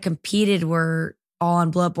guys that competed were all on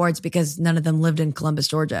blow up boards because none of them lived in Columbus,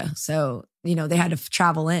 Georgia. So, they had to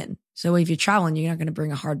travel in. So if you're traveling, you're not going to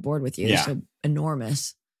bring a hard board with you. Yeah. It's so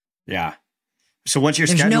enormous. Yeah. So what's your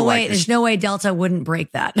schedule like? There's no way Delta wouldn't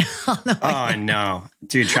break that. I know.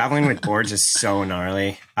 Dude, traveling with boards is so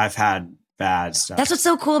gnarly. I've had bad stuff. That's what's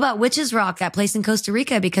so cool about Witches Rock, that place in Costa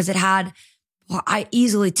Rica, because it had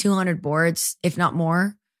easily 200 boards, if not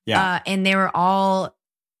more. Yeah. And they were all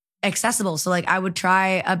accessible. So like I would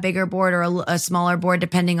try a bigger board or a smaller board,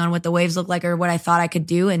 depending on what the waves look like or what I thought I could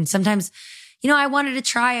do. And sometimes, I wanted to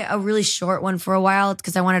try a really short one for a while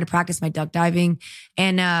because I wanted to practice my duck diving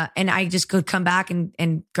and I just could come back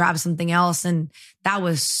and grab something else. And that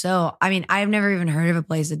was I've never even heard of a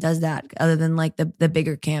place that does that other than like the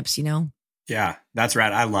bigger camps, Yeah, that's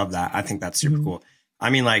rad. I love that. I think that's super cool.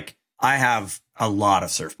 I have a lot of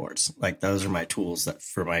surfboards. Like those are my tools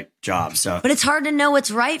for my job. So, but it's hard to know what's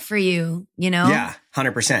right for you, Yeah,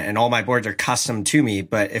 100%. And all my boards are custom to me.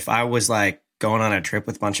 But if I was like going on a trip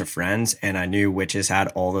with a bunch of friends and I knew Witches had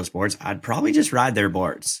all those boards, I'd probably just ride their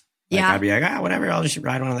boards. Like, I'd be like, whatever, I'll just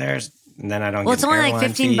ride one of theirs. And then I don't. Well, it's only like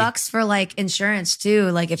 $15 for like insurance too.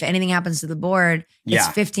 Like if anything happens to the board, it's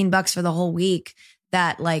 $15 for the whole week.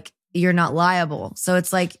 That like. You're not liable. So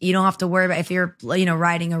it's like, you don't have to worry about if you're,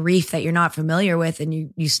 riding a reef that you're not familiar with and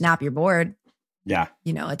you snap your board. Yeah.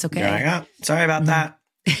 It's okay. You're like, sorry about that.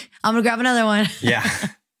 I'm going to grab another one. Yeah.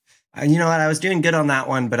 You know what? I was doing good on that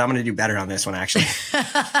one, but I'm going to do better on this one actually.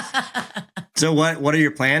 So what are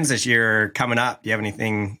your plans this year coming up? Do you have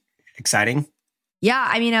anything exciting?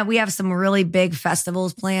 Yeah. We have some really big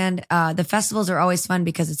festivals planned. The festivals are always fun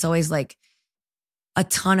because it's always like, a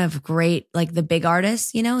ton of great, like the big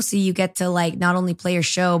artists, so you get to like not only play your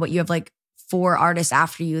show, but you have like 4 artists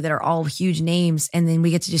after you that are all huge names. And then we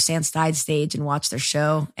get to just stand side stage and watch their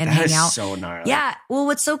show and hang out. So gnarly. Yeah. Well,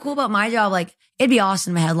 what's so cool about my job, like it'd be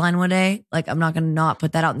awesome to headline one day. Like, I'm not going to not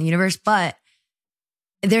put that out in the universe, but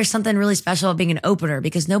there's something really special about being an opener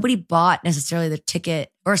because nobody bought necessarily the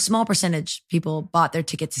ticket, or a small percentage people bought their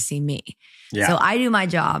ticket to see me. Yeah. So I do my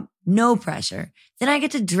job, no pressure. Then I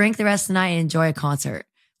get to drink the rest of the night and enjoy a concert,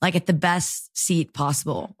 like at the best seat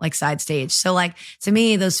possible, like side stage. So like, to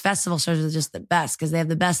me, those festival shows are just the best because they have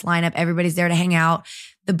the best lineup. Everybody's there to hang out.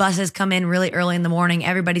 The buses come in really early in the morning.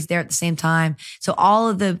 Everybody's there at the same time. So all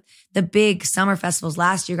of the big summer festivals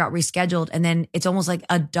last year got rescheduled, and then it's almost like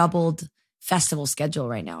a doubled festival schedule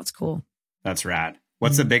right now. It's cool. That's rad.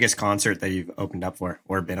 What's the biggest concert that you've opened up for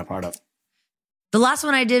or been a part of? The last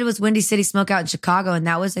one I did was Windy City Smokeout in Chicago, and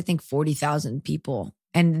that was, I think, 40,000 people.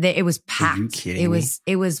 And it was packed. Are you kidding me?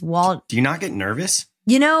 It was walled. Do you not get nervous?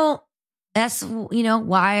 That's,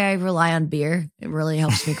 why I rely on beer. It really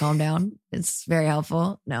helps me calm down. It's very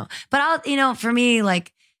helpful. No, but for me,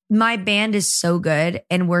 like, my band is so good,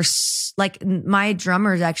 and like, my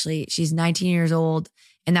drummer is actually, she's 19 years old,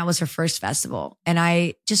 and that was her first festival. And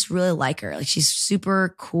I just really like her. Like, she's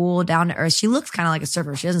super cool, down to earth. She looks kind of like a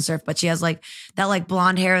surfer. She doesn't surf, but she has like that like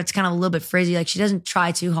blonde hair. It's kind of a little bit frizzy. Like, she doesn't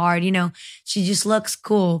try too hard, she just looks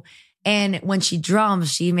cool. And when she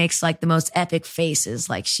drums, she makes like the most epic faces.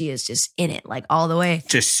 Like, she is just in it, like all the way.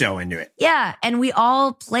 Just so into it. Yeah. And we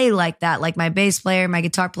all play like that. Like, my bass player, my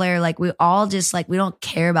guitar player, like, we all just like, we don't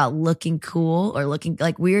care about looking cool or looking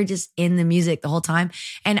like, we're just in the music the whole time.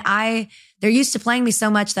 And they're used to playing me so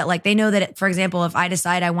much that like, they know that, for example, if I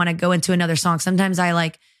decide I want to go into another song, sometimes I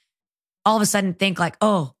like all of a sudden think like,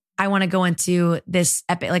 oh, I want to go into this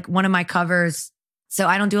epic, like one of my covers. So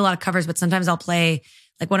I don't do a lot of covers, but sometimes I'll play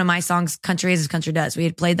like one of my songs, Country Is As Country Does. We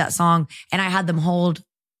had played that song, and I had them hold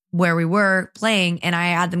where we were playing, and I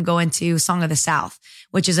had them go into Song of the South,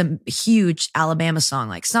 which is a huge Alabama song,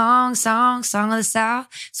 like song of the South,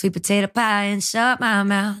 sweet potato pie and shut my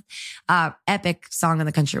mouth. Epic song in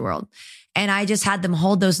the country world. And I just had them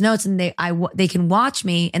hold those notes, and they can watch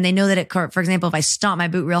me, and they know that for example, if I stomp my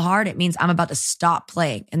boot real hard, it means I'm about to stop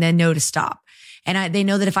playing, and they know to stop. And they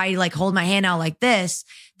know that if I like hold my hand out like this,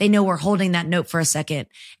 they know we're holding that note for a second.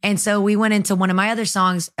 And so we went into one of my other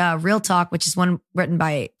songs, Real Talk, which is one written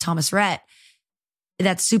by Thomas Rhett.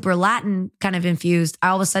 That's super Latin kind of infused. I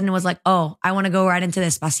all of a sudden was like, oh, I want to go right into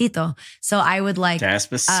Despacito. So I would like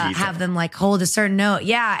have them like hold a certain note.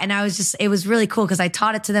 Yeah. And it was really cool because I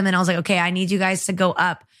taught it to them, and I was like, okay, I need you guys to go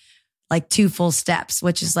up like 2 full steps,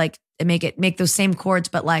 which is like make those same chords,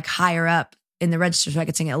 but like higher up in the register so I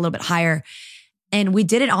could sing it a little bit higher. And we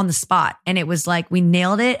did it on the spot, and it was like, we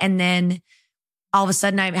nailed it. And then all of a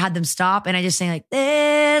sudden I had them stop, and I just sang like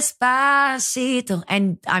Despacito.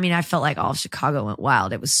 And I mean, I felt like all of Chicago went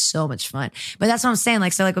wild. It was so much fun. But that's what I'm saying.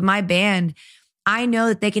 Like, so like with my band, I know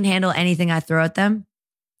that they can handle anything I throw at them.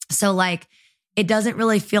 So like, it doesn't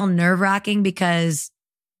really feel nerve wracking because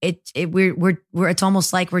it's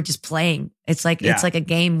almost like we're just playing. It's like, It's like a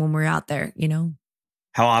game when we're out there,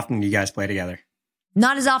 How often do you guys play together?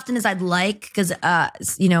 Not as often as I'd like because,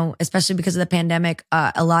 especially because of the pandemic,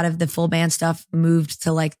 a lot of the full band stuff moved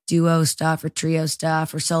to like duo stuff or trio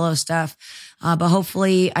stuff or solo stuff. But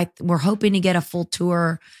hopefully we're hoping to get a full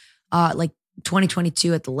tour like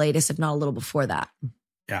 2022 at the latest, if not a little before that.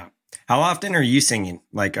 Yeah. How often are you singing?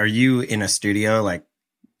 Like, are you in a studio like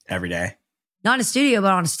every day? Not in a studio,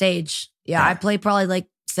 but on a stage. Yeah. I play probably like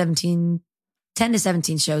 10 to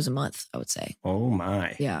 17 shows a month, I would say. Oh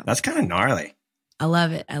my. Yeah. That's kind of gnarly. I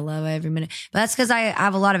love it. I love every minute. But that's because I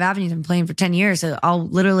have a lot of avenues. I've been playing for 10 years. So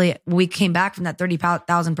we came back from that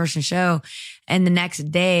 30,000 person show. And the next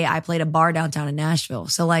day I played a bar downtown in Nashville.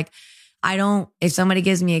 So like, if somebody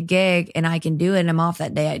gives me a gig and I can do it and I'm off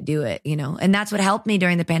that day, I do it, And that's what helped me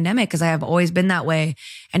during the pandemic because I have always been that way.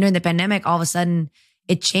 And during the pandemic, all of a sudden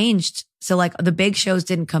it changed. So like the big shows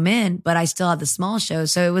didn't come in, but I still had the small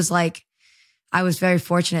shows. So it was like, I was very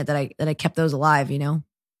fortunate that I kept those alive,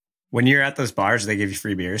 When you're at those bars, they give you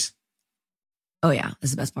free beers. Oh yeah,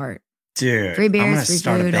 that's the best part. Dude, free beers, free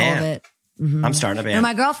food, all of it. Mm-hmm. I'm starting a band. And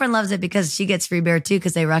my girlfriend loves it because she gets free beer too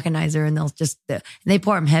because they recognize her and they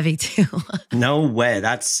pour them heavy too. No way,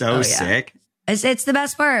 that's so sick. It's the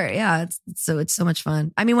best part. Yeah, it's so much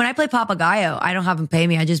fun. I mean, when I play Papagayo, I don't have them pay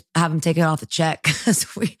me. I just have them take it off the check because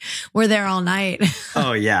we're there all night.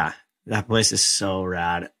 Oh yeah, that place is so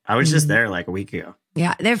rad. I was just there like a week ago.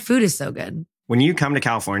 Yeah, their food is so good. When you come to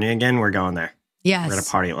California again, we're going there. Yes. We're going to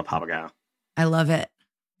party at La Papagayo. I love it.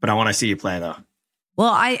 But I want to see you play though.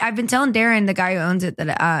 Well, I've been telling Darren, the guy who owns it,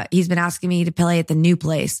 that he's been asking me to play at the new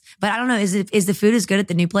place. But I don't know, is the food as good at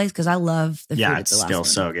the new place? Because I love the food at the last one. Yeah, it's still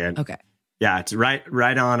so good. Okay. Yeah, it's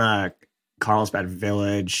right on Carlsbad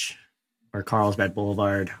Village or Carlsbad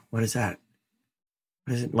Boulevard. What is that?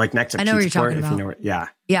 what is it? Like next to I know what you're Pizza Port, talking if you about. know what, yeah.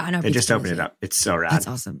 Yeah, I know. They Pizza just Port opened is it up. It's so rad. That's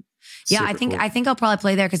awesome. Yeah, I Super think cool. I'll probably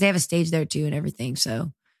play there because they have a stage there too and everything.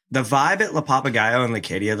 So The vibe at La Papagayo in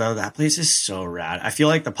Leucadia, though, that place is so rad. I feel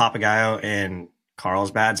like the Papagayo in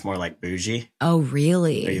Carlsbad's more like bougie. oh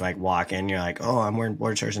really? So you like walk in, you're like, oh, I'm wearing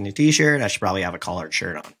board shorts and a t-shirt. I should probably have a collared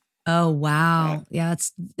shirt on. Oh wow. Yeah,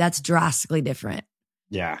 that's drastically different.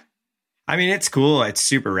 Yeah. I mean, it's cool. It's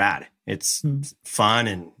super rad. It's fun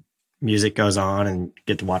and music goes on and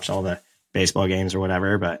get to watch all the baseball games or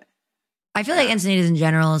whatever. But I feel like Encinitas in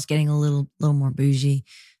general is getting a little more bougie.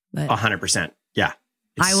 But 100%. Yeah.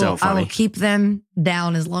 It's I will so funny. I will keep them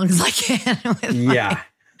down as long as I can. Yeah.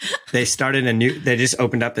 They just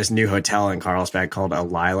opened up this new hotel in Carlsbad called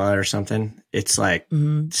Alila or something. It's like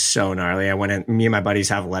so gnarly. I went in, me and my buddies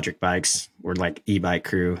have electric bikes. We're like e-bike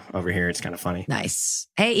crew over here. It's kind of funny. Nice.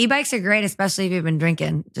 Hey, e-bikes are great, especially if you've been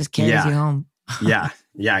drinking. Just carries you home. Yeah,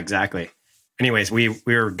 exactly. Anyways, we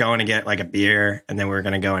were going to get like a beer and then we were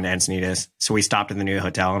going to go into Encinitas. So we stopped at the new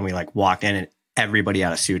hotel and we like walked in and everybody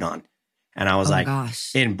had a suit on. And I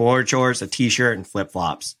was in board shorts, a t-shirt and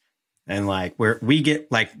flip-flops. And like we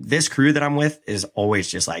get like this crew that I'm with is always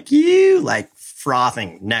just like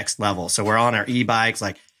frothing next level. So we're on our e-bikes,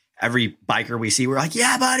 like every biker we see, we're like,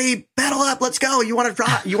 yeah, buddy, pedal up, let's go. You want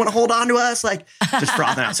to hold on to us? Like just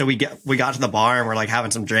frothing out. So we got to the bar and we're like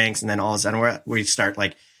having some drinks. And then all of a sudden we start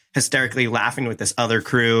like hysterically laughing with this other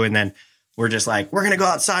crew. And then we're just like, we're going to go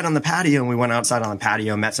outside on the patio. And we went outside on the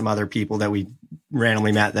patio, met some other people that we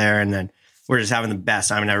randomly met there. And then we're just having the best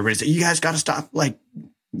time. And everybody said, you guys got to stop like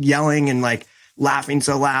yelling and like laughing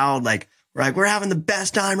so loud. Like, we're having the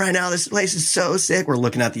best time right now. This place is so sick. We're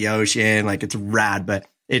looking at the ocean. Like it's rad, but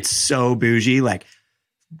it's so bougie, like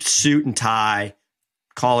suit and tie,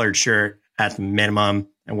 collared shirt at the minimum.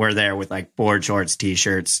 And we're there with like board shorts,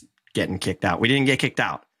 t-shirts, getting kicked out. We didn't get kicked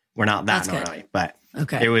out. We're not that gnarly, but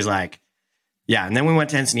it was like, yeah. And then we went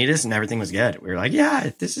to Encinitas and everything was good. We were like,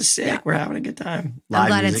 yeah, this is sick. Yeah. We're having a good time. I'm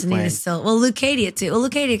glad Encinitas still, well, Leucadia too. Well,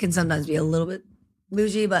 Leucadia can sometimes be a little bit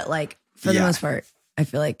bougie, but like for the most part, I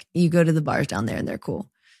feel like you go to the bars down there and they're cool.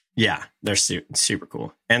 Yeah, they're super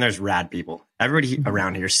cool. And there's rad people. Everybody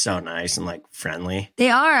around here is so nice and like friendly. They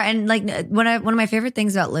are. And like one of my favorite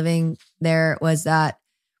things about living there was that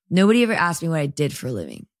nobody ever asked me what I did for a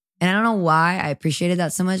living. And I don't know why I appreciated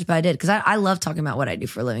that so much, but I did. Because I love talking about what I do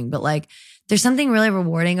for a living. But like there's something really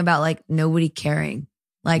rewarding about like nobody caring.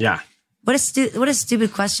 Like what a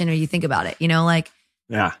stupid question when you think about it. You know, like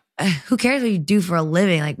who cares what you do for a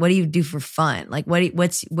living? Like, what do you do for fun? Like, what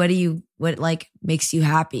like makes you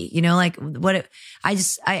happy? You know, like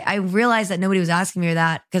I realized that nobody was asking me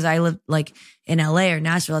that because I live like in LA or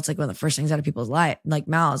Nashville. That's like one of the first things out of people's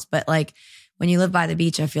mouths. But like when you live by the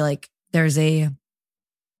beach, I feel like there's a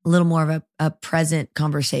little more of a present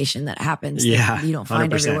conversation that happens that you don't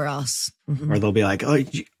find 100%. Everywhere else. Mm-hmm. Or they'll be like, oh, are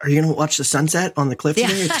you going to watch the sunset on the cliff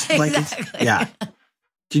today? Exactly.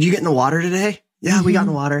 Did you get in the water today? Yeah, we got in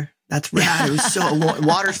the water. That's rad. It was so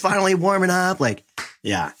water's finally warming up. Like,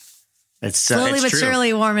 yeah, it's slowly it's but true.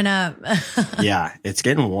 Surely warming up. Yeah, it's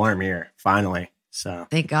getting warm here finally. So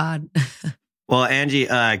thank God. Well, Angie,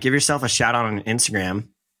 give yourself a shout out on Instagram,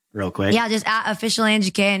 real quick. Yeah, just at official Angie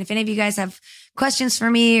K. And if any of you guys have questions for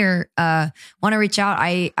me or want to reach out,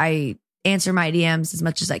 I answer my DMs as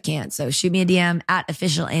much as I can. So shoot me a DM at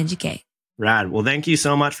official Angie K. Rad. Well, thank you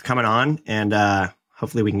so much for coming on, and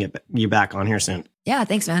hopefully we can get you back on here soon. Yeah,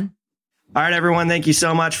 thanks, man. All right, everyone. Thank you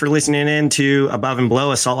so much for listening in to Above and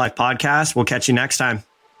Below, a Salt Life podcast. We'll catch you next time.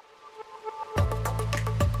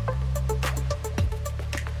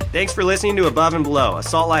 Thanks for listening to Above and Below, a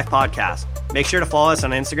Salt Life podcast. Make sure to follow us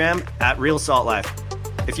on Instagram at Real Salt Life.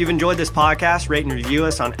 If you've enjoyed this podcast, rate and review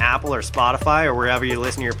us on Apple or Spotify or wherever you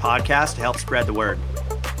listen to your podcast to help spread the word.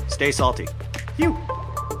 Stay salty. Phew.